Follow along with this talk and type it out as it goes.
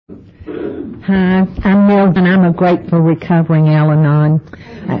Hi, I'm Mildred, and I'm a grateful recovering Al-Anon.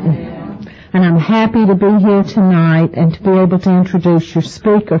 And I'm happy to be here tonight and to be able to introduce your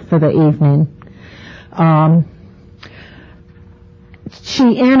speaker for the evening.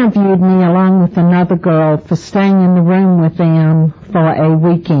 She interviewed me along with another girl for staying in the room with them for a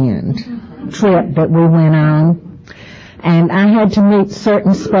weekend trip that we went on. And I had to meet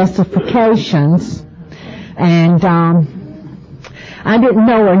certain specifications, and I didn't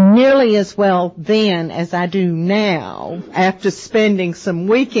know her nearly as well then as I do now after spending some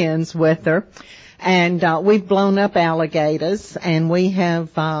weekends with her. And we've blown up alligators, and we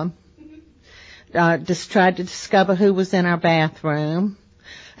have just tried to discover who was in our bathroom.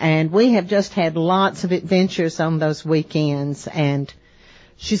 And we have just had lots of adventures on those weekends. And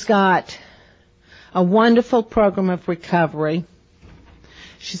she's got a wonderful program of recovery.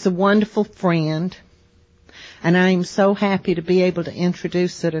 She's a wonderful friend. And I am so happy to be able to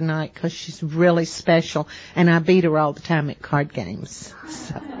introduce her tonight because she's really special. And I beat her all the time at card games.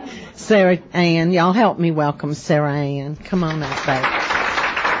 So, Sarah Ann, y'all help me welcome Sarah Ann. Come on up, baby.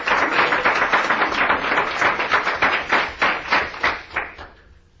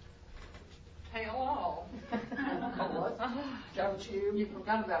 Hello. Don't you? You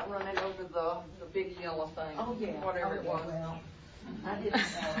forgot about running over the big yellow thing. Oh, yeah. Whatever it was. Well, I didn't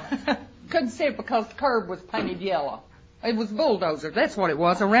Couldn't see it because the curb was painted yellow. It was bulldozer. That's what it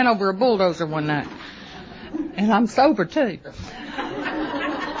was. I ran over a bulldozer one night. And I'm sober, too.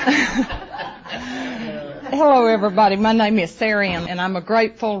 Hello, everybody. My name is Sarah Ann, and I'm a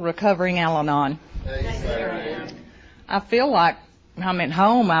grateful, recovering Al-Anon. Hey, Sarah. I feel like I'm at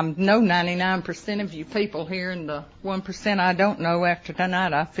home. I know 99% of you people here, and the 1% I don't know after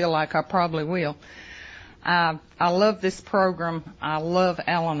tonight, I feel like I probably will. I love this program. I love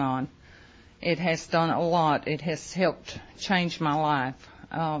Al-Anon. It has done a lot. It has helped change my life.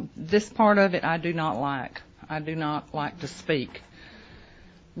 This part of it I do not like. I do not like to speak.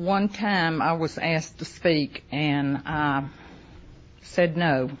 One time I was asked to speak, and I said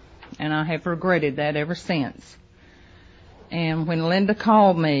no, and I have regretted that ever since. And when Linda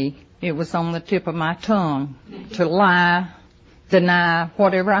called me, it was on the tip of my tongue to lie, deny,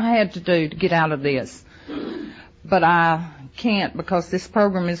 whatever I had to do to get out of this. But I can't, because this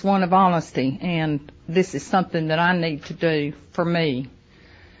program is one of honesty, and this is something that I need to do for me.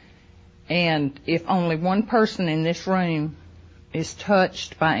 And if only one person in this room is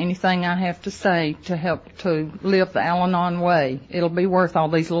touched by anything I have to say to help to live the Al-Anon way, it'll be worth all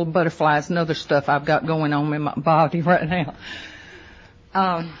these little butterflies and other stuff I've got going on in my body right now.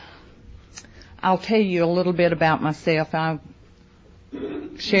 I'll tell you a little bit about myself. I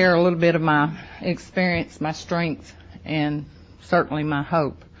share a little bit of my experience, my strength, and certainly my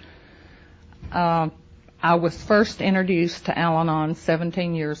hope. I was first introduced to Al-Anon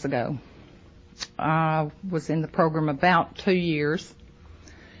 17 years ago. I was in the program about 2 years.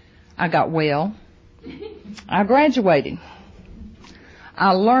 I got well. I graduated.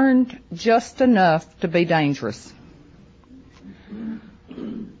 I learned just enough to be dangerous.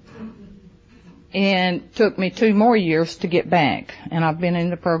 And it took me 2 more years to get back. And I've been in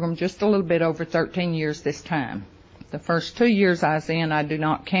the program just a little bit over 13 years this time. The first 2 years I was in, I do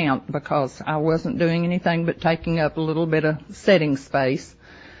not count because I wasn't doing anything but taking up a little bit of setting space.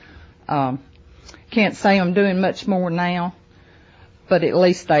 Can't say I'm doing much more now, but at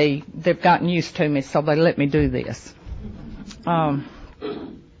least they've gotten used to me, so they let me do this. The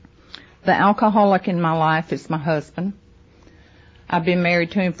alcoholic in my life is my husband. I've been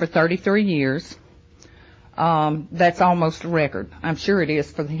married to him for 33 years. That's almost a record. I'm sure it is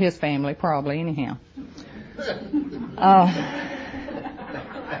for his family, probably, anyhow.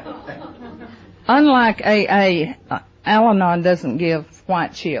 Unlike AA, Al-Anon doesn't give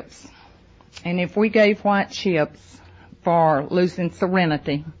white chips. And if we gave white chips for losing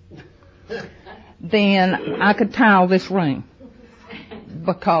serenity, then I could tile this room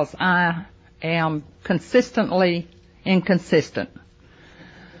because I am consistently inconsistent.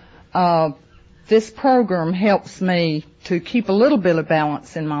 This program helps me to keep a little bit of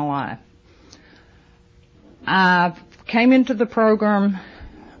balance in my life. I came into the program,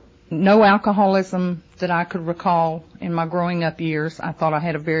 no alcoholism that I could recall in my growing up years. I thought I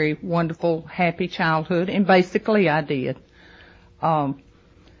had a very wonderful, happy childhood, and basically I did.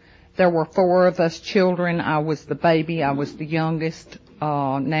 There were 4 of us children. I was the baby. I was the youngest,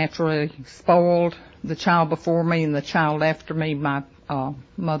 naturally spoiled. The child before me and the child after me, my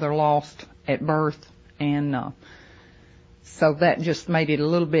mother lost at birth, and so that just made it a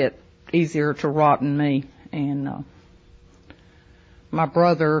little bit easier to rotten me. And my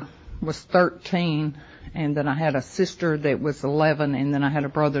brother was 13 and then I had a sister that was 11, and then I had a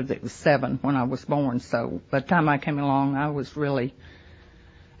brother that was 7 when I was born. So by the time I came along, I was really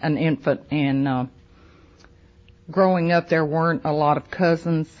an infant, and growing up, there weren't a lot of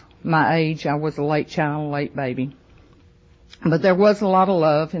cousins my age. I was a late child, late baby. But there was a lot of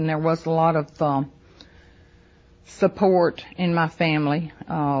love, and there was a lot of support in my family,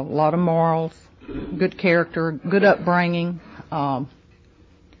 a lot of morals, good character, good upbringing. I'm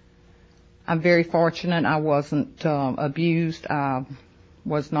very fortunate I wasn't abused. I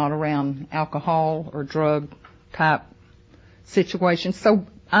was not around alcohol or drug type situations. So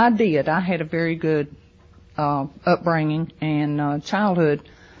I had a very good upbringing and childhood.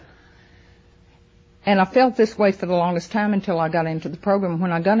 And I felt this way for the longest time until I got into the program.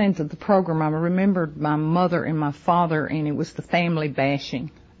 When I got into the program, I remembered my mother and my father, and it was the family bashing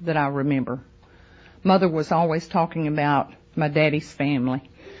that I remember. Mother was always talking about my daddy's family.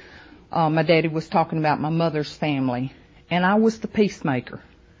 My daddy was talking about my mother's family. And I was the peacemaker.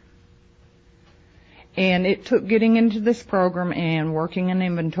 And it took getting into this program and working in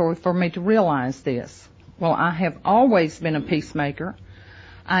inventory for me to realize this. Well, I have always been a peacemaker.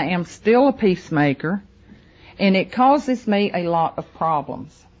 I am still a peacemaker, and it causes me a lot of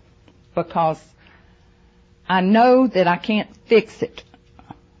problems because I know that I can't fix it,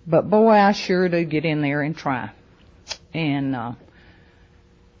 but boy, I sure do get in there and try. And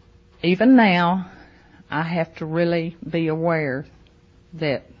even now, I have to really be aware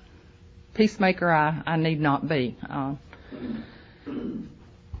that peacemaker I need not be.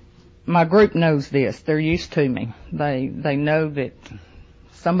 My group knows this. They're used to me. They know that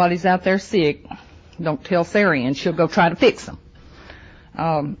somebody's out there sick, don't tell Sarah and she'll go try to fix them.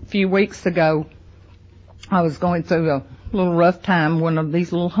 A few weeks ago, I was going through a little rough time, one of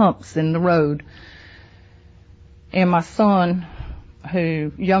these little humps in the road. And my son,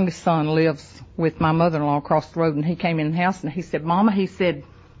 youngest son, lives with my mother-in-law across the road, and he came in the house and he said, Mama, he said,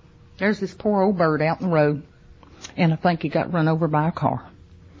 there's this poor old bird out in the road, and I think he got run over by a car.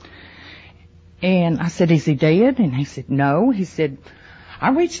 And I said, is he dead? And he said, no. He said, I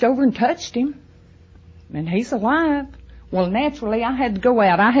reached over and touched him, and he's alive. Well, naturally, I had to go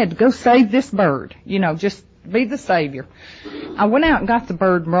out. I had to go save this bird, just be the savior. I went out and got the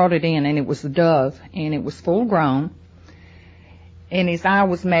bird and brought it in, and it was a dove, and it was full grown. And his eye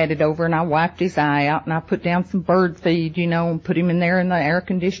was matted over, and I wiped his eye out, and I put down some bird feed, and put him in there in the air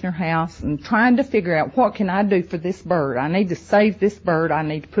conditioner house, and trying to figure out what can I do for this bird. I need to save this bird. I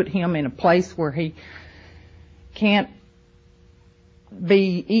need to put him in a place where he can't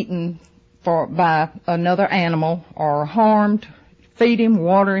be eaten by another animal or harmed. Feed him,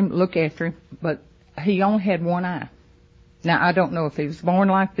 water him, look after him. But he only had one eye. Now, I don't know if he was born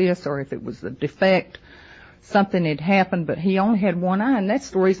like this or if it was a defect. Something had happened, but he only had one eye, and that's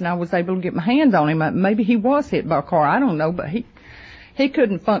the reason I was able to get my hands on him. Maybe he was hit by a car, I don't know, but he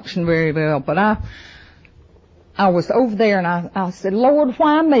couldn't function very well. But I was over there, and I said, Lord,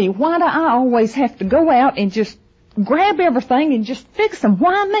 why me? Why do I always have to go out and just grab everything and just fix them?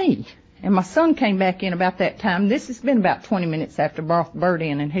 Why me? And my son came back in about that time. This has been about 20 minutes after I brought the bird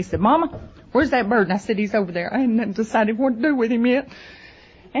in, and he said, Mama, where's that bird? And I said, he's over there. I hadn't decided what to do with him yet.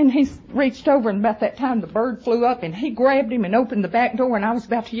 And he reached over, and about that time the bird flew up, and he grabbed him and opened the back door, and I was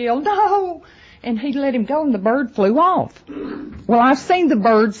about to yell, no! And he let him go, and the bird flew off. Well, I've seen the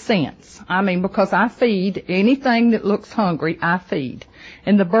bird since. Because I feed anything that looks hungry, I feed.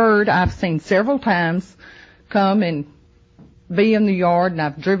 And the bird I've seen several times come and be in the yard, and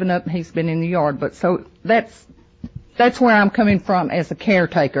I've driven up and he's been in the yard. But so that's where I'm coming from as a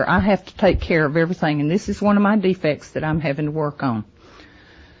caretaker. I have to take care of everything, and this is one of my defects that I'm having to work on.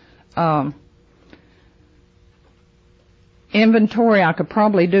 Inventory, I could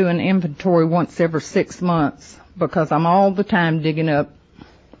probably do an inventory once every 6 months because I'm all the time digging up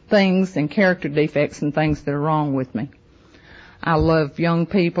things and character defects and things that are wrong with me. I love young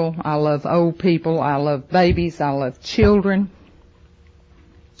people. I love old people. I love babies. I love children.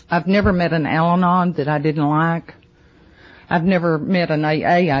 I've never met an Al-Anon that I didn't like. I've never met an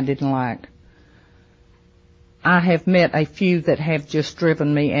AA I didn't like. I have met a few that have just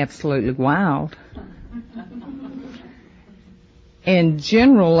driven me absolutely wild. And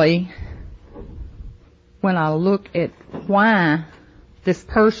generally, when I look at why this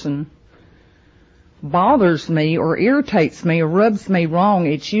person bothers me or irritates me or rubs me wrong,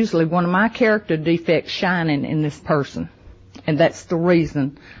 it's usually one of my character defects shining in this person. And that's the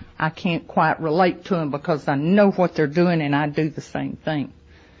reason I can't quite relate to them, because I know what they're doing and I do the same thing.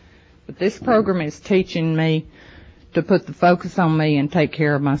 But this program is teaching me to put the focus on me and take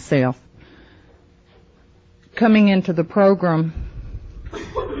care of myself. Coming into the program,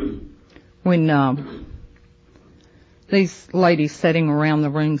 when these ladies sitting around the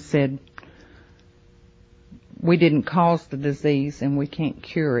room said, we didn't cause the disease and we can't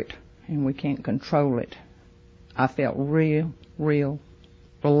cure it and we can't control it. I felt real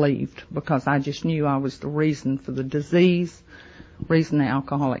relieved because I just knew I was the reason for the disease, reason the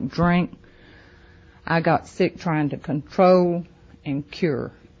alcoholic drank. I got sick trying to control and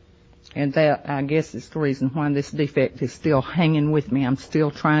cure. And that, I guess, is the reason why this defect is still hanging with me. I'm still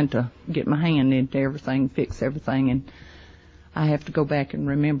trying to get my hand into everything, fix everything, and I have to go back and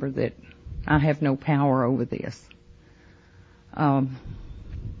remember that I have no power over this. I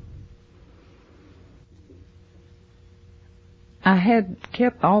had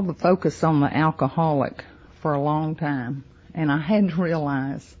kept all the focus on the alcoholic for a long time, and I had to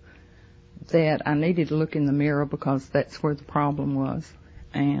realize that I needed to look in the mirror because that's where the problem was.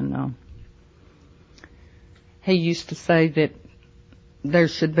 And he used to say that there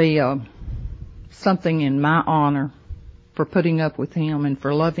should be something in my honor for putting up with him and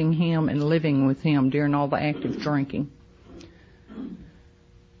for loving him and living with him during all the active drinking.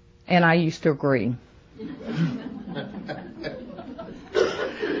 And I used to agree.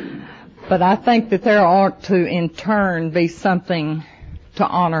 But I think that there ought to, in turn, be something to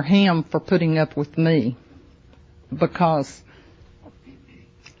honor him for putting up with me, because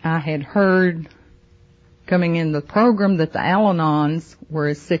I had heard coming in the program that the Al-Anons were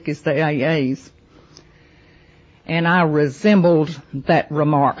as sick as the AAs, and I resembled that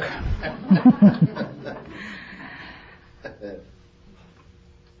remark.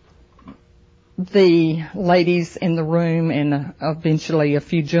 The ladies in the room and eventually a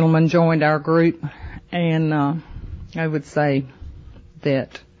few gentlemen joined our group, and I would say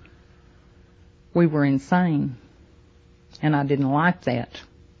that we were insane, and I didn't like that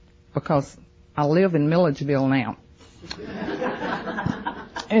because I live in Milledgeville now.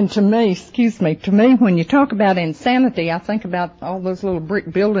 And to me, when you talk about insanity, I think about all those little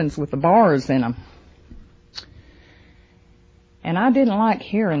brick buildings with the bars in them. And I didn't like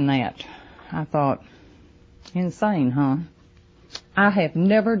hearing that. I thought, insane, huh? I have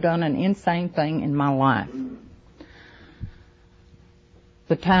never done an insane thing in my life.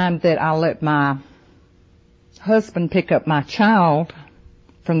 The time that I let my husband pick up my child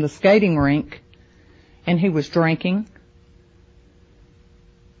from the skating rink, and he was drinking,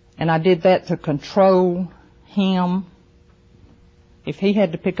 and I did that to control him. If he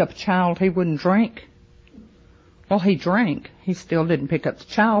had to pick up a child, he wouldn't drink. Well, he drank. He still didn't pick up the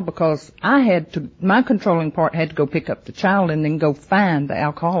child because my controlling part had to go pick up the child and then go find the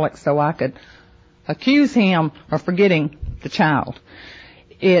alcoholic so I could accuse him of forgetting the child.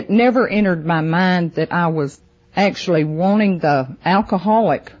 It never entered my mind that I was actually wanting the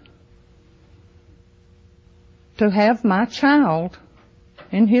alcoholic to have my child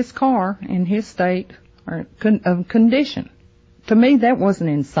in his car in his state of condition. To me, that wasn't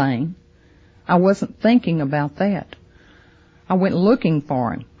insane. I wasn't thinking about that. I went looking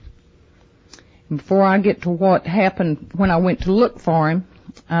for him. And before I get to what happened when I went to look for him,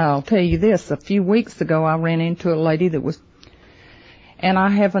 I'll tell you this. A few weeks ago, I ran into a lady and I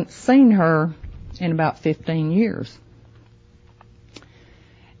haven't seen her in about 15 years.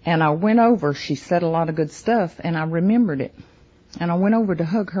 And I went over, she said a lot of good stuff, and I remembered it. And I went over to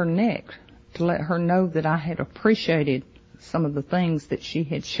hug her neck to let her know that I had appreciated some of the things that she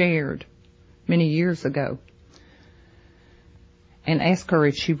had shared many years ago, and ask her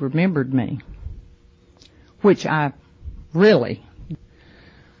if she remembered me, which I really.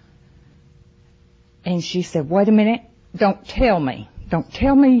 And she said, wait a minute, don't tell me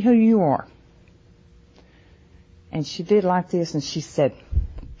who you are. And she did like this, and she said,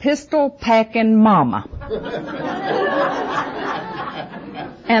 pistol packing mama.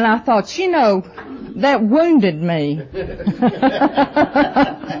 And I thought, that wounded me.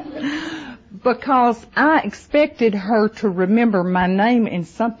 Because I expected her to remember my name and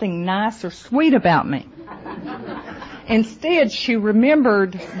something nice or sweet about me. Instead, she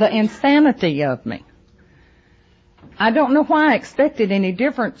remembered the insanity of me. I don't know why I expected any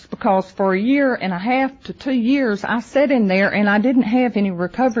difference, because for 1.5 to 2 years I sat in there and I didn't have any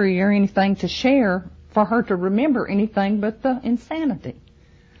recovery or anything to share for her to remember anything but the insanity.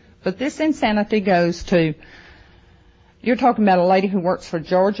 But this insanity goes to, you're talking about a lady who works for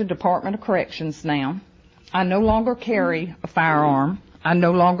Georgia Department of Corrections now. I no longer carry a firearm. I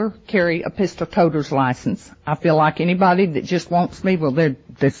no longer carry a pistol toter's license. I feel like anybody that just wants me, well,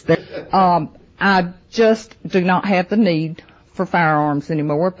 I just do not have the need for firearms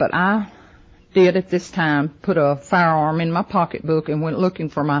anymore, but I did at this time put a firearm in my pocketbook and went looking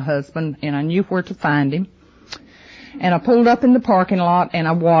for my husband, and I knew where to find him. And I pulled up in the parking lot and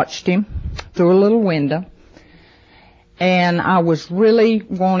I watched him through a little window. And I was really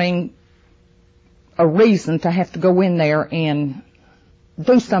wanting a reason to have to go in there and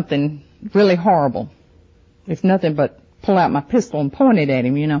do something really horrible. If nothing but pull out my pistol and point it at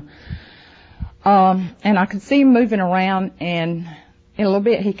him, you know. And I could see him moving around, and in a little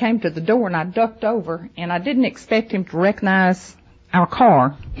bit he came to the door, and I ducked over, and I didn't expect him to recognize our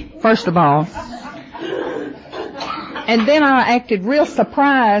car, first of all. And then I acted real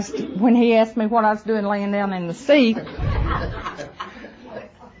surprised when he asked me what I was doing laying down in the seat.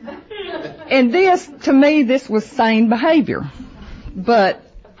 And this, to me, this was sane behavior. But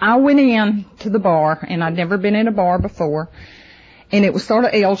I went in to the bar, and I'd never been in a bar before, and it was sort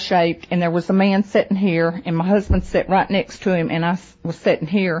of L-shaped, and there was a man sitting here, and my husband sat right next to him, and I was sitting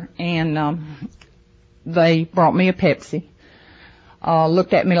here, and they brought me a Pepsi,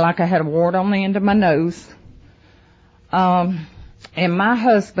 looked at me like I had a wart on the end of my nose. And my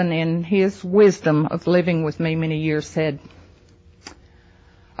husband, in his wisdom of living with me many years, said,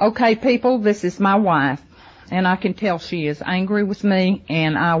 "Okay, people, this is my wife, and I can tell she is angry with me,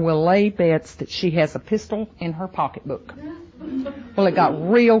 and I will lay bets that she has a pistol in her pocketbook." Well, it got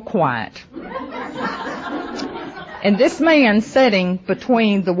real quiet. And this man sitting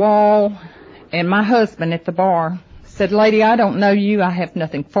between the wall and my husband at the bar said, "Lady, I don't know you. I have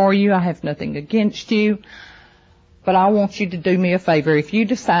nothing for you. I have nothing against you. But I want you to do me a favor. If you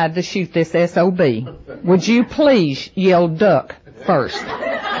decide to shoot this SOB, would you please yell duck first?"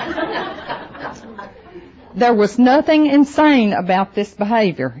 There was nothing insane about this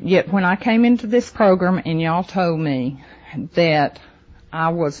behavior, yet when I came into this program and y'all told me that I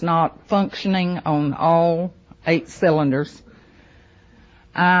was not functioning on all 8 cylinders,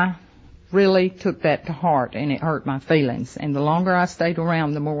 I really took that to heart, and it hurt my feelings. And the longer I stayed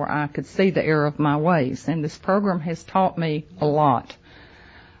around, the more I could see the error of my ways. And this program has taught me a lot.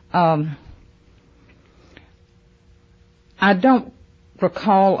 I don't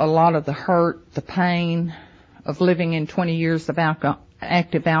recall a lot of the hurt, the pain of living in 20 years of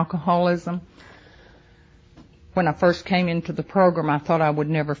active alcoholism. When I first came into the program, I thought I would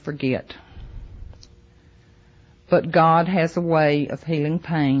never forget. But God has a way of healing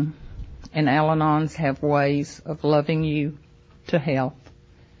pain, and Al-Anons have ways of loving you to health.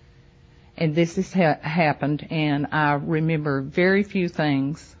 And this has happened, and I remember very few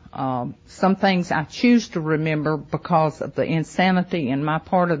things. Some things I choose to remember because of the insanity in my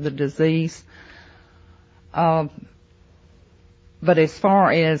part of the disease. But as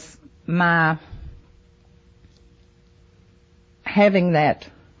far as my having that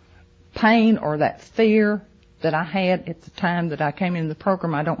pain or that fear that I had at the time that I came into the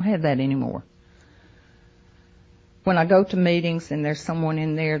program, I don't have that anymore. When I go to meetings and there's someone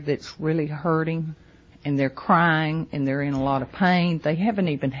in there that's really hurting and they're crying and they're in a lot of pain, they haven't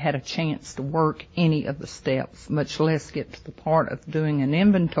even had a chance to work any of the steps, much less get to the part of doing an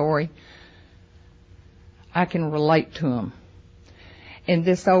inventory, I can relate to them. And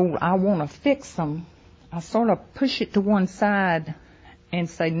this old, I want to fix them, I sort of push it to one side and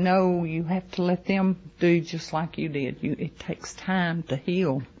say, no, you have to let them do just like you did. It takes time to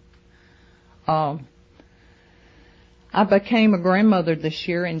heal. I became a grandmother this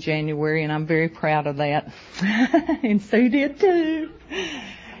year in January, and I'm very proud of that. And Sue did too.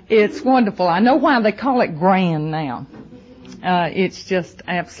 It's wonderful. I know why they call it grand now. It's just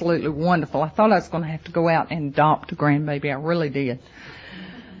absolutely wonderful. I thought I was going to have to go out and adopt a grandbaby. I really did.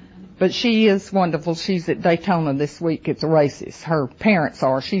 But she is wonderful. She's at Daytona this week at the races. Her parents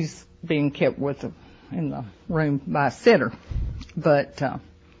are. She's being kept in the room by a sitter. But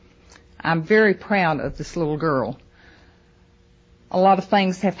I'm very proud of this little girl. A lot of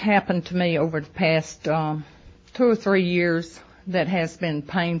things have happened to me over the past 2 or 3 years that has been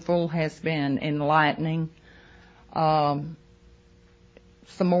painful, has been enlightening. Some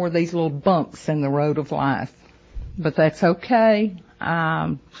more of these little bumps in the road of life. But that's okay.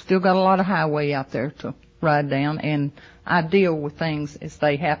 Still got a lot of highway out there to ride down, and I deal with things as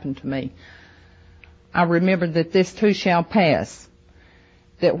they happen to me. I remember that this too shall pass,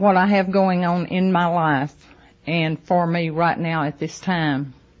 that what I have going on in my life and for me right now at this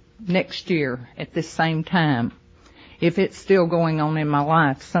time, next year at this same time, if it's still going on in my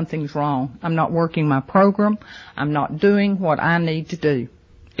life, something's wrong. I'm not working my program. I'm not doing what I need to do.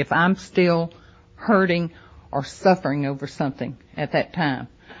 If I'm still hurting or suffering over something at that time.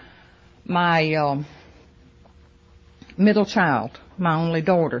 My middle child, my only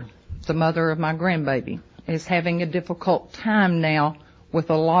daughter, the mother of my grandbaby, is having a difficult time now with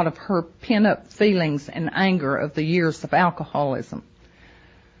a lot of her pent-up feelings and anger of the years of alcoholism.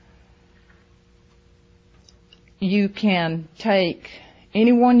 You can take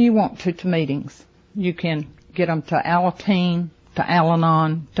anyone you want to meetings. You can get them to Alateen, to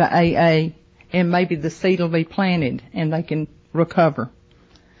Al-Anon, to AA, and maybe the seed will be planted and they can recover.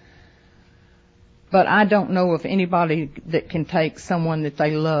 But I don't know of anybody that can take someone that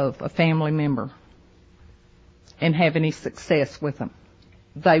they love, a family member, and have any success with them.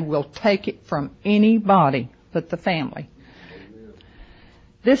 They will take it from anybody but the family.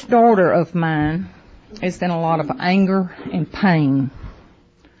 This daughter of mine is in a lot of anger and pain.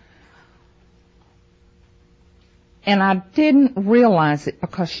 And I didn't realize it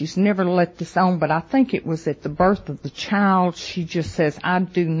because she's never let this on, but I think it was at the birth of the child. She just says, I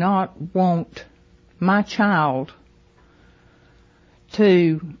do not want my child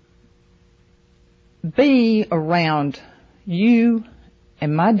to be around you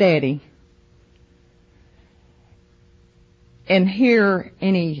and my daddy and hear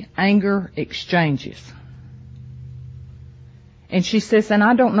any anger exchanges. And she says, and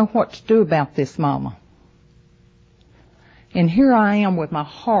I don't know what to do about this, Mama. And here I am with my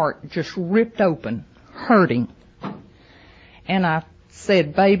heart just ripped open, hurting. And I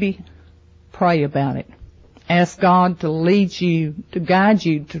said, baby, pray about it. Ask God to lead you, to guide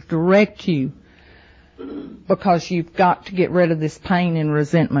you, to direct you, because you've got to get rid of this pain and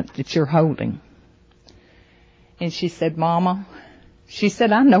resentment that you're holding. And she said, Mama, she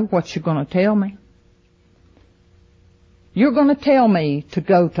said, I know what you're going to tell me. You're going to tell me to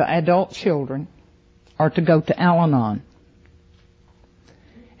go to adult children or to go to Al-Anon.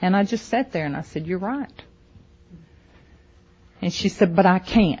 And I just sat there and I said, you're right. And she said, but I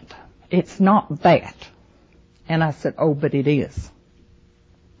can't. It's not that. And I said, oh, but it is.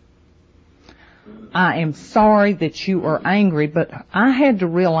 I am sorry that you are angry, but I had to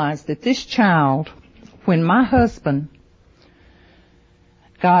realize that this child, when my husband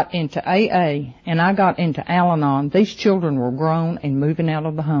got into AA and I got into Al-Anon, these children were grown and moving out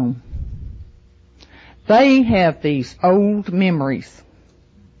of the home. They have these old memories.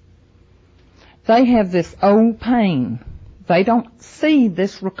 They have this old pain. They don't see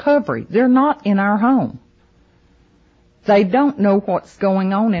this recovery. They're not in our home. They don't know what's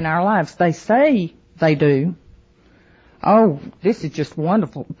going on in our lives. They say they do. Oh, this is just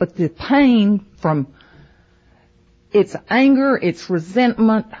wonderful. But the pain from its anger, its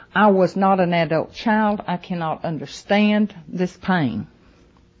resentment, I was not an adult child. I cannot understand this pain.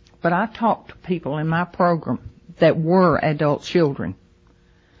 But I talked to people in my program that were adult children.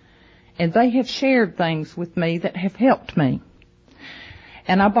 And they have shared things with me that have helped me.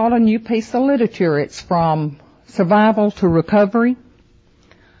 And I bought a new piece of literature. It's from Survival to Recovery.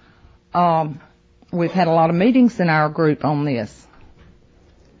 We've had a lot of meetings in our group on this.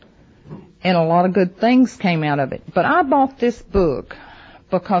 And a lot of good things came out of it. But I bought this book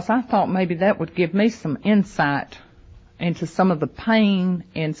because I thought maybe that would give me some insight into some of the pain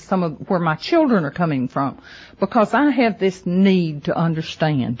and some of where my children are coming from. Because I have this need to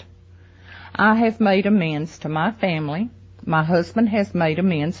understand. I have made amends to my family. My husband has made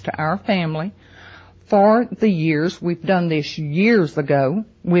amends to our family for the years. We've done this years ago.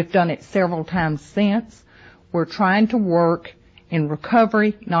 We've done it several times since. We're trying to work in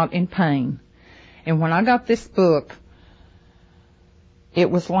recovery, not in pain. And when I got this book,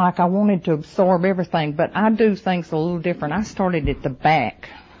 it was like I wanted to absorb everything, but I do things a little different. I started at the back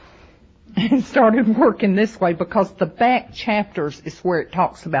and started working this way because the back chapters is where it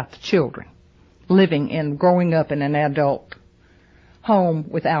talks about the children living and growing up in an adult home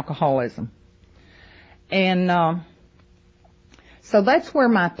with alcoholism. And so that's where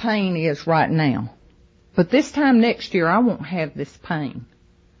my pain is right now. But this time next year, I won't have this pain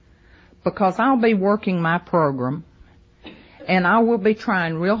because I'll be working my program and I will be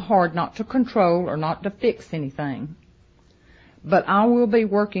trying real hard not to control or not to fix anything. But I will be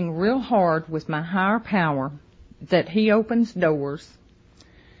working real hard with my higher power that He opens doors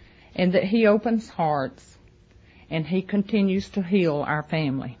and that He opens hearts and He continues to heal our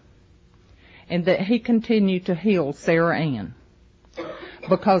family and that He continue to heal Sarah Ann.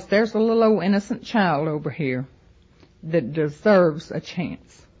 Because there's a little old innocent child over here that deserves a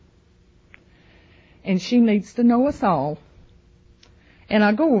chance. And she needs to know us all. And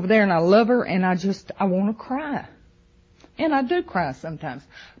I go over there and I love her and I want to cry. And I do cry sometimes.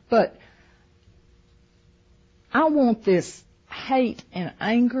 But I want this hate and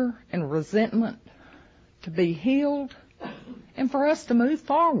anger and resentment to be healed and for us to move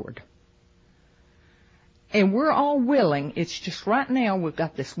forward. And we're all willing. It's just right now we've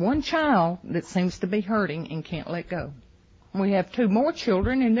got this one child that seems to be hurting and can't let go. We have 2 more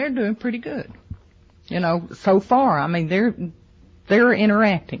children and they're doing pretty good. You know, so far. I mean, they're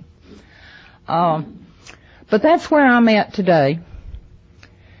interacting. But that's where I'm at today.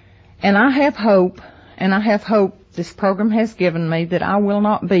 And I have hope and I have hope this program has given me that I will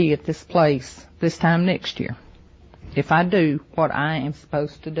not be at this place this time next year if I do what I am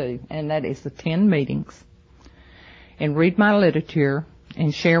supposed to do, and that is attend meetings and read my literature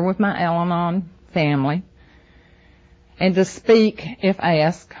and share with my Al-Anon family and to speak if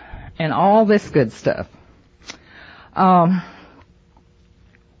asked and all this good stuff. My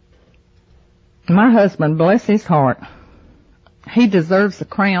husband, bless his heart, he deserves a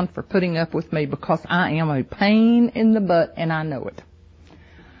crown for putting up with me because I am a pain in the butt and I know it.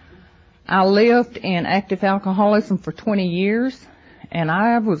 I lived in active alcoholism for 20 years and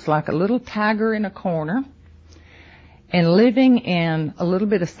I was like a little tiger in a corner. And living in a little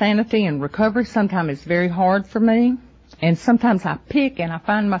bit of sanity and recovery sometimes is very hard for me. And sometimes I pick and I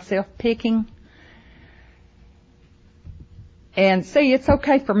find myself picking. And see, it's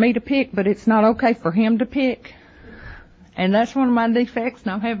okay for me to pick, but it's not okay for him to pick. And that's one of my defects,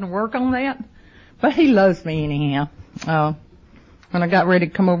 and I'm having to work on that. But he loves me anyhow. When I got ready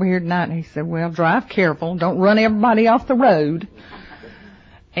to come over here tonight, he said, well, drive careful. Don't run everybody off the road.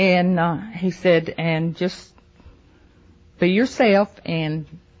 And he said, and just be yourself and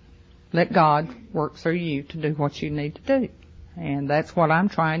let God work through you to do what you need to do. And that's what I'm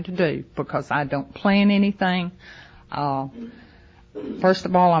trying to do because I don't plan anything. First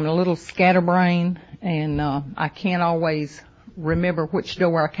of all, I'm a little scatterbrained, and I can't always remember which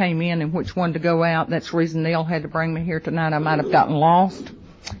door I came in and which one to go out. That's the reason Neil had to bring me here tonight. I might have gotten lost.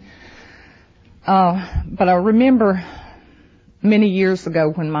 But I remember many years ago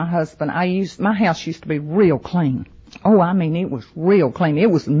when my husband, my house used to be real clean. Oh, I mean, it was real clean. It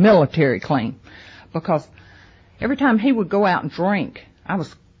was military clean. Because every time he would go out and drink, I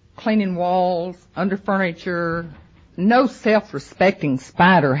was cleaning walls, under furniture. No self-respecting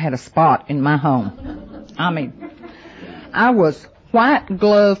spider had a spot in my home. I mean, I was white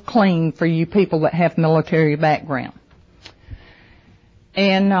glove clean for you people that have military background.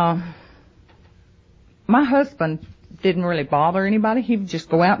 And my husband didn't really bother anybody. He would just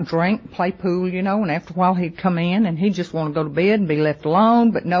go out and drink, play pool, and after a while he'd come in and he'd just want to go to bed and be left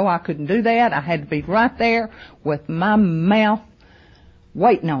alone. But no, I couldn't do that. I had to be right there with my mouth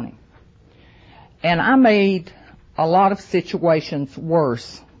waiting on him. And I made a lot of situations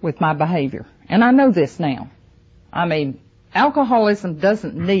worse with my behavior. And I know this now. I mean, alcoholism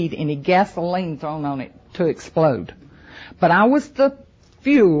doesn't need any gasoline thrown on it to explode. But I was the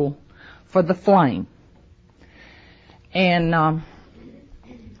fuel for the flame. And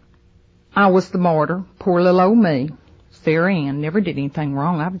I was the martyr. Poor little old me. Sarah Ann never did anything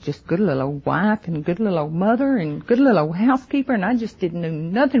wrong. I was just a good little old wife and a good little old mother and good little old housekeeper, and I just didn't do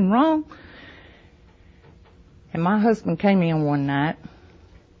nothing wrong. And my husband came in one night,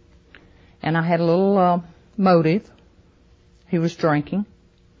 and I had a little motive. He was drinking,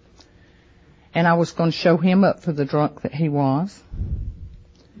 and I was going to show him up for the drunk that he was.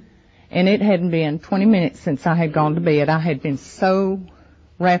 And it hadn't been 20 minutes since I had gone to bed. I had been so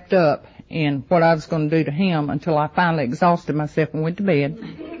wrapped up in what I was going to do to him until I finally exhausted myself and went to bed.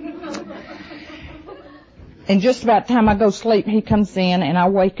 And just about the time I go to sleep, he comes in, and I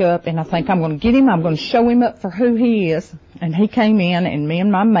wake up, and I think I'm going to get him. I'm going to show him up for who he is. And he came in, and me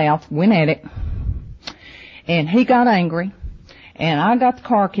and my mouth went at it. And he got angry, and I got the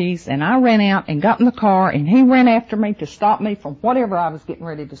car keys, and I ran out and got in the car, and he ran after me to stop me from whatever I was getting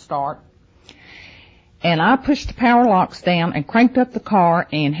ready to start. And I pushed the power locks down and cranked up the car,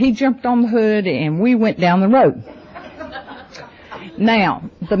 and he jumped on the hood, and we went down the road. Now,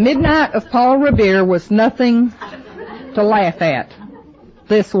 the midnight of Paul Revere was nothing to laugh at.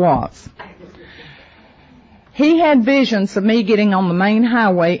 This was. He had visions of me getting on the main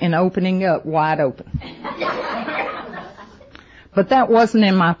highway and opening up wide open. But that wasn't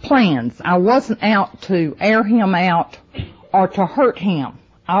in my plans. I wasn't out to air him out or to hurt him.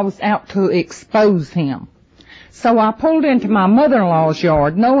 I was out to expose him. So I pulled into my mother-in-law's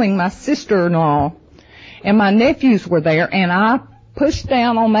yard, knowing my sister-in-law and my nephews were there, and I pushed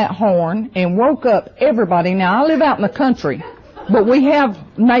down on that horn and woke up everybody. Now, I live out in the country, but we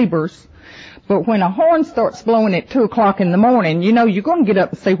have neighbors. But when a horn starts blowing at 2 o'clock in the morning, you're going to get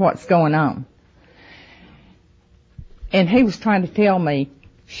up and see what's going on. And he was trying to tell me,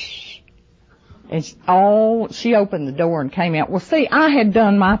 shh. And she opened the door and came out. Well, see, I had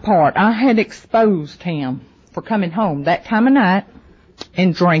done my part. I had exposed him for coming home that time of night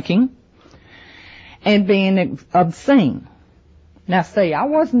and drinking and being obscene. Now, see, I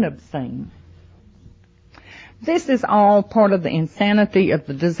wasn't obscene. This is all part of the insanity of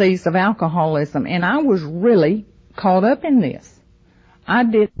the disease of alcoholism, and I was really caught up in this. I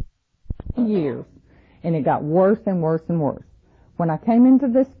did years, and it got worse and worse and worse. When I came into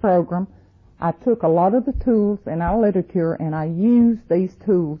this program, I took a lot of the tools in our literature and I used these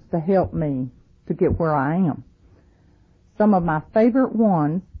tools to help me to get where I am. Some of my favorite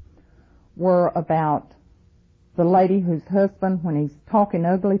ones were about the lady whose husband, when he's talking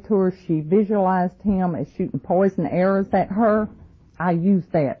ugly to her, she visualized him as shooting poison arrows at her. I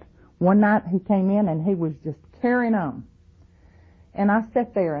used that. One night he came in and he was just carrying on. And I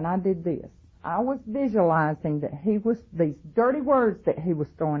sat there and I did this. I was visualizing that he was, these dirty words that he was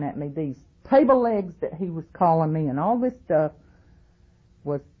throwing at me, these table legs that he was calling me, and all this stuff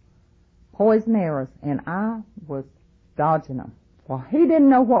was poison arrows, and I was dodging them. Well, he didn't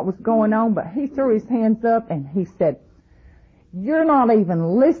know what was going on, but he threw his hands up and he said, "You're not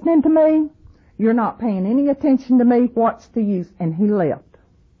even listening to me. You're not paying any attention to me. What's the use?" And he left.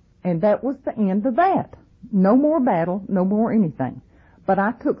 And that was the end of that. No more battle, no more anything. But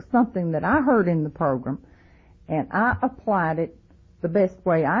I took something that I heard in the program and I applied it the best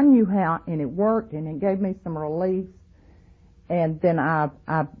way I knew how, and it worked, and it gave me some relief. And then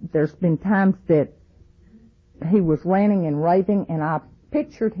there's been times that he was ranting and raving, and I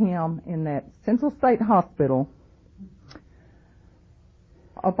pictured him in that Central State Hospital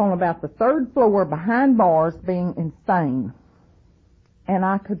up on about the third floor behind bars being insane. And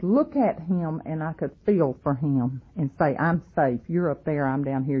I could look at him and I could feel for him and say, "I'm safe. You're up there. I'm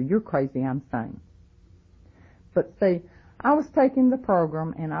down here. You're crazy. I'm sane." But see, I was taking the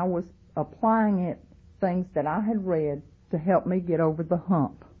program and I was applying it, things that I had read to help me get over the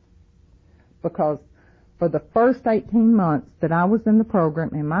hump. Because for the first 18 months that I was in the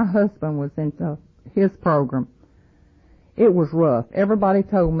program and my husband was into his program, it was rough. Everybody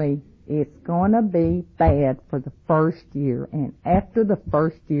told me, "It's going to be bad for the first year, and after the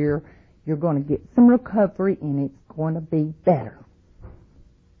first year, you're going to get some recovery and it's going to be better."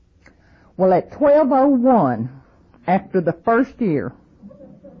 Well, at 12:01, after the first year,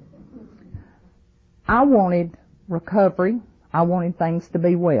 I wanted recovery. I wanted things to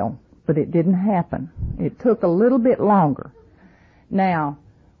be well, but it didn't happen. It took a little bit longer. Now,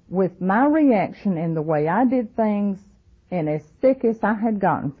 with my reaction and the way I did things, and as sick as I had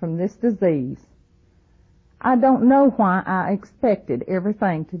gotten from this disease, I don't know why I expected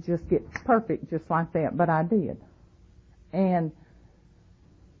everything to just get perfect just like that, but I did. And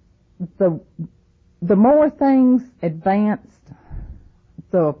the more things advanced,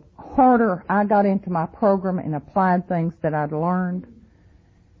 the harder I got into my program and applied things that I'd learned.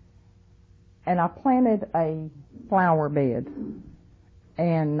 And I planted a flower bed,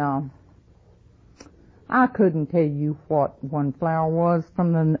 and I couldn't tell you what one flower was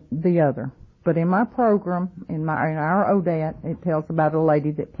from the other. But in my program, in our ODAT, it tells about a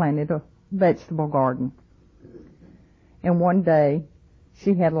lady that planted a vegetable garden. And one day,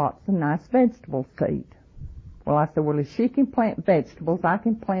 she had lots of nice vegetable seed. Well, I said, well, if she can plant vegetables, I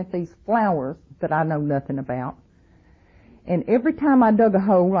can plant these flowers that I know nothing about. And every time I dug a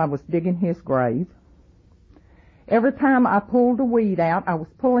hole, I was digging his grave. Every time I pulled a weed out, I was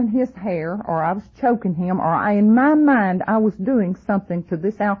pulling his hair, or I was choking him, or in my mind, I was doing something to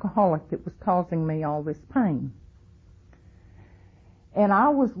this alcoholic that was causing me all this pain. And I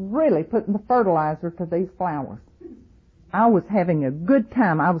was really putting the fertilizer to these flowers. I was having a good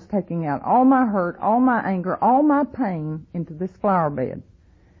time. I was taking out all my hurt, all my anger, all my pain into this flower bed.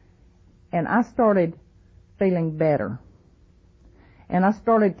 And I started feeling better. And I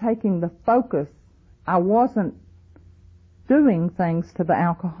started taking the focus. I wasn't doing things to the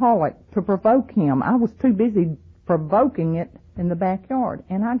alcoholic to provoke him. I was too busy provoking it in the backyard.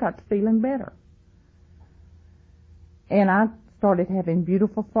 And I got to feeling better. And I started having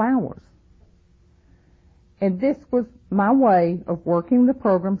beautiful flowers. And this was my way of working the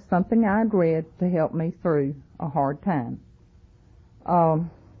program, something I'd read to help me through a hard time.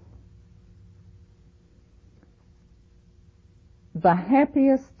 The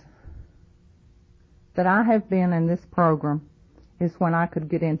happiest that I have been in this program is when I could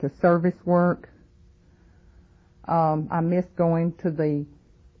get into service work. I miss going to the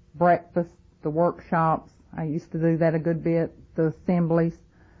breakfast, the workshops. I used to do that a good bit, the assemblies.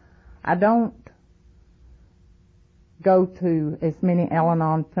 I don't go to as many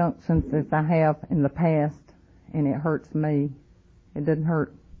Al-Anon functions as I have in the past, and it hurts me. It doesn't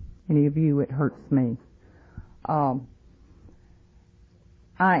hurt any of you, it hurts me.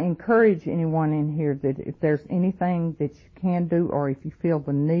 I encourage anyone in here that if there's anything that you can do, or if you feel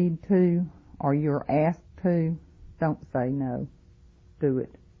the need to, or you're asked to, don't say no. Do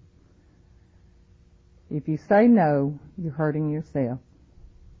it. If you say no, you're hurting yourself.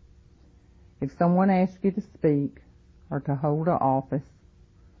 If someone asks you to speak, or to hold an office,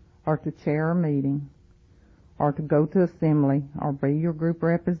 or to chair a meeting, or to go to assembly, or be your group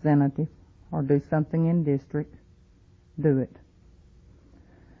representative, or do something in district, do it.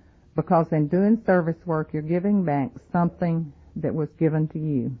 Because in doing service work, you're giving back something that was given to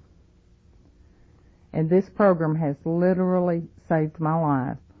you. And this program has literally saved my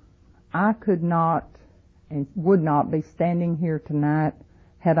life. I could not and would not be standing here tonight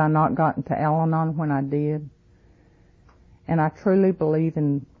had I not gotten to Al-Anon when I did. And I truly believe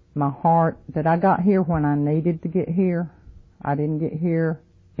in my heart that I got here when I needed to get here. I didn't get here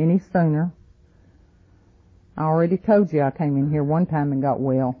any sooner. I already told you I came in here one time and got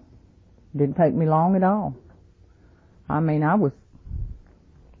well. Didn't take me long at all. I mean, I was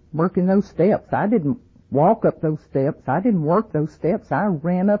working those steps. I didn't walk up those steps. I didn't work those steps. I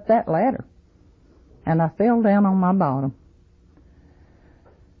ran up that ladder. And I fell down on my bottom.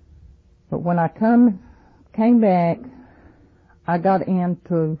 But when I came back, I got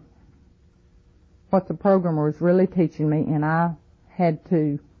into what the program was really teaching me, and I had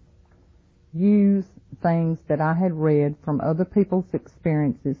to use things that I had read from other people's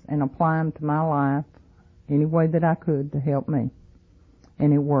experiences and apply them to my life any way that I could to help me.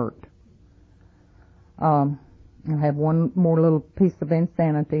 And it worked. I have one more little piece of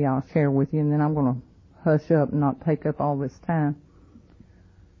insanity I'll share with you, and then I'm going to hush up and not take up all this time.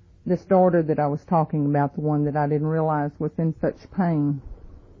 This daughter that I was talking about, the one that I didn't realize was in such pain,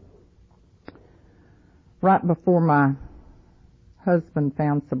 right before my husband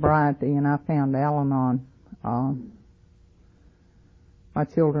found sobriety and I found Al-Anon, my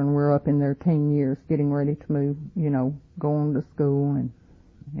children were up in their teen years, getting ready to move, going to school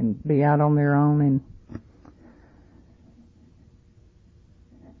and be out on their own. And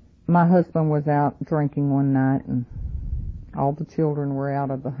my husband was out drinking one night, and all the children were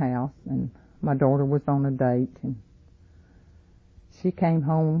out of the house, and my daughter was on a date, and she came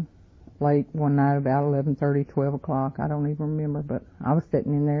home late one night, about 11:30, 12 o'clock. I don't even remember, but I was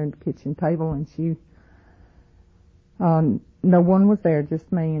sitting in there at the kitchen table, and no one was there, just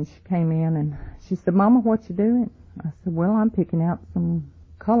me, and she came in, and she said, "Mama, what you doing?" I said, "Well, I'm picking out some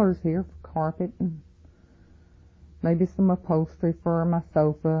colors here for carpet and maybe some upholstery for my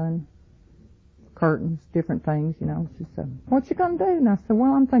sofa and curtains, different things, She said, "What you gonna do?" And I said,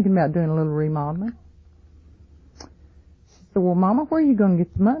 "Well, I'm thinking about doing a little remodeling." She said, "Well, Mama, where are you gonna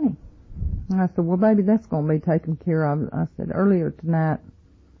get the money?" And I said, "Well, baby, that's gonna be taken care of." I said, "Earlier tonight,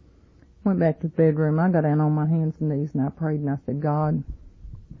 went back to the bedroom, I got down on my hands and knees and I prayed and I said, God,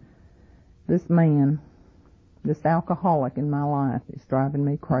 this man, this alcoholic in my life is driving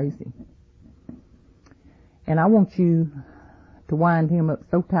me crazy. And I want you to wind him up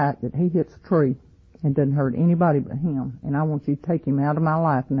so tight that he hits a tree and doesn't hurt anybody but him. And I want you to take him out of my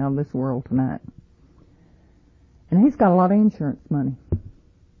life and out of this world tonight. And he's got a lot of insurance money.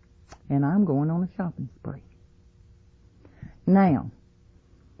 And I'm going on a shopping spree." Now,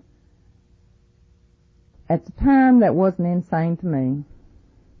 at the time, that wasn't insane to me.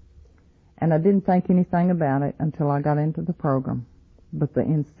 And I didn't think anything about it until I got into the program. But the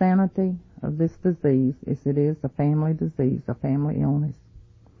insanity of this disease is it is a family disease, a family illness.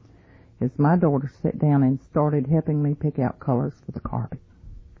 Is my daughter sat down and started helping me pick out colors for the carpet.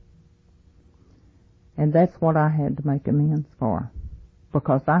 And that's what I had to make amends for.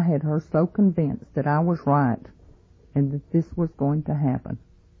 Because I had her so convinced that I was right and that this was going to happen.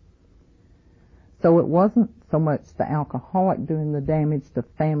 So it wasn't so much the alcoholic doing the damage to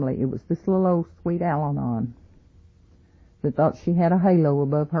family. It was this little old sweet Al-Anon that thought she had a halo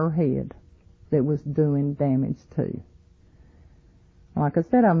above her head that was doing damage too. Like I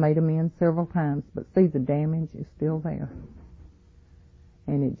said, I made amends several times, but see, the damage is still there.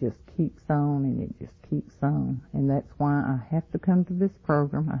 And it just keeps on and it just keeps on. And that's why I have to come to this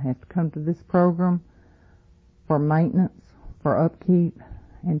program. I have to come to this program for maintenance, for upkeep,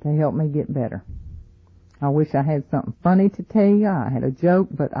 and to help me get better. I wish I had something funny to tell you. I had a joke,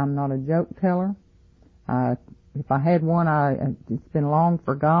 but I'm not a joke teller. If I had one, it's been long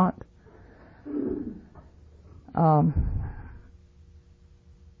forgot.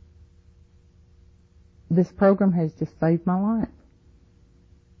 This program has just saved my life.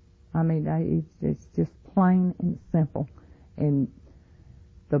 I mean, it's just plain and simple. And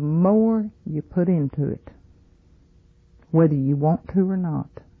the more you put into it, whether you want to or not,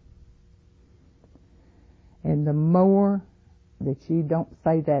 and the more that you don't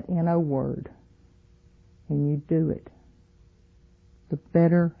say that N-O word, and you do it, the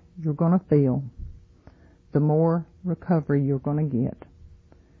better you're going to feel, the more recovery you're going to get.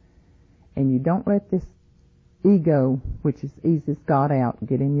 And you don't let this ego, which is easiest got out,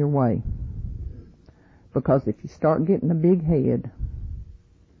 get in your way. Because if you start getting a big head,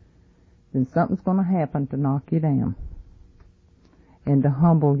 then something's going to happen to knock you down and to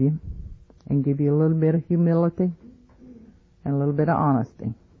humble you and give you a little bit of humility and a little bit of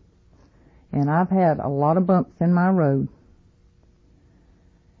honesty. And I've had a lot of bumps in my road,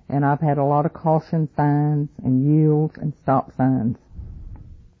 and I've had a lot of caution signs and yields and stop signs.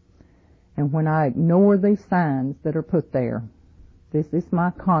 And when I ignore these signs that are put there, this is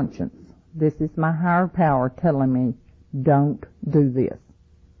my conscience, this is my higher power telling me, don't do this.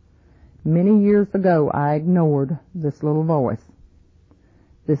 Many years ago, I ignored this little voice,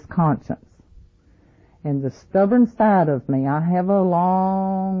 this conscience. And the stubborn side of me, I have a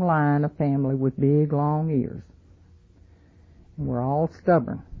long line of family with big, long ears. And we're all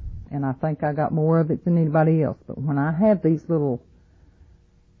stubborn. And I think I got more of it than anybody else. But when I have these little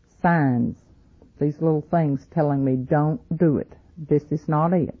signs, these little things telling me, don't do it, this is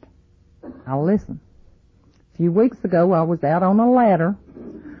not it, I'll listen. A few weeks ago, I was out on a ladder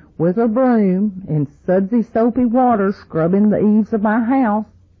with a broom in sudsy, soapy water scrubbing the eaves of my house.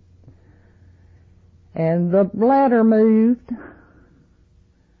 And the ladder moved,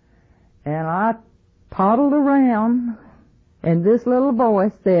 and I toddled around, and this little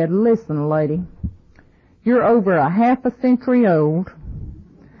voice said, listen, lady, you're over a half a century old.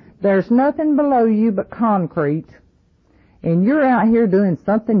 There's nothing below you but concrete, and you're out here doing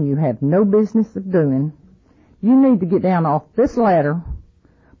something you have no business of doing. You need to get down off this ladder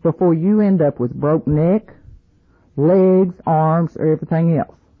before you end up with broke neck, legs, arms, or everything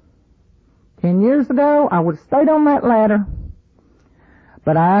else. 10 years ago, I would have stayed on that ladder,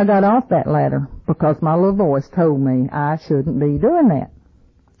 but I got off that ladder because my little voice told me I shouldn't be doing that.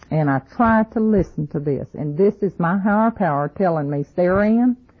 And I tried to listen to this, and this is my higher power telling me, Sarah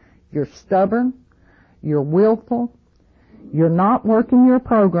Ann, you're stubborn, you're willful, you're not working your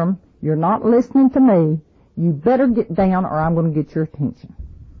program, you're not listening to me, you better get down or I'm going to get your attention.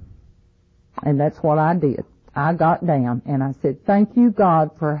 And that's what I did. I got down and I said, thank you,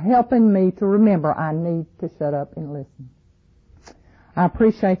 God, for helping me to remember I need to shut up and listen. I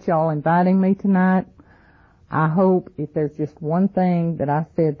appreciate y'all inviting me tonight. I hope if there's just one thing that I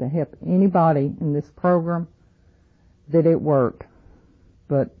said to help anybody in this program, that it worked.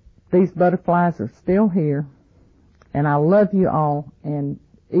 But these butterflies are still here, and I love you all, and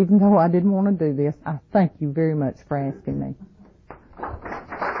even though I didn't want to do this, I thank you very much for asking me.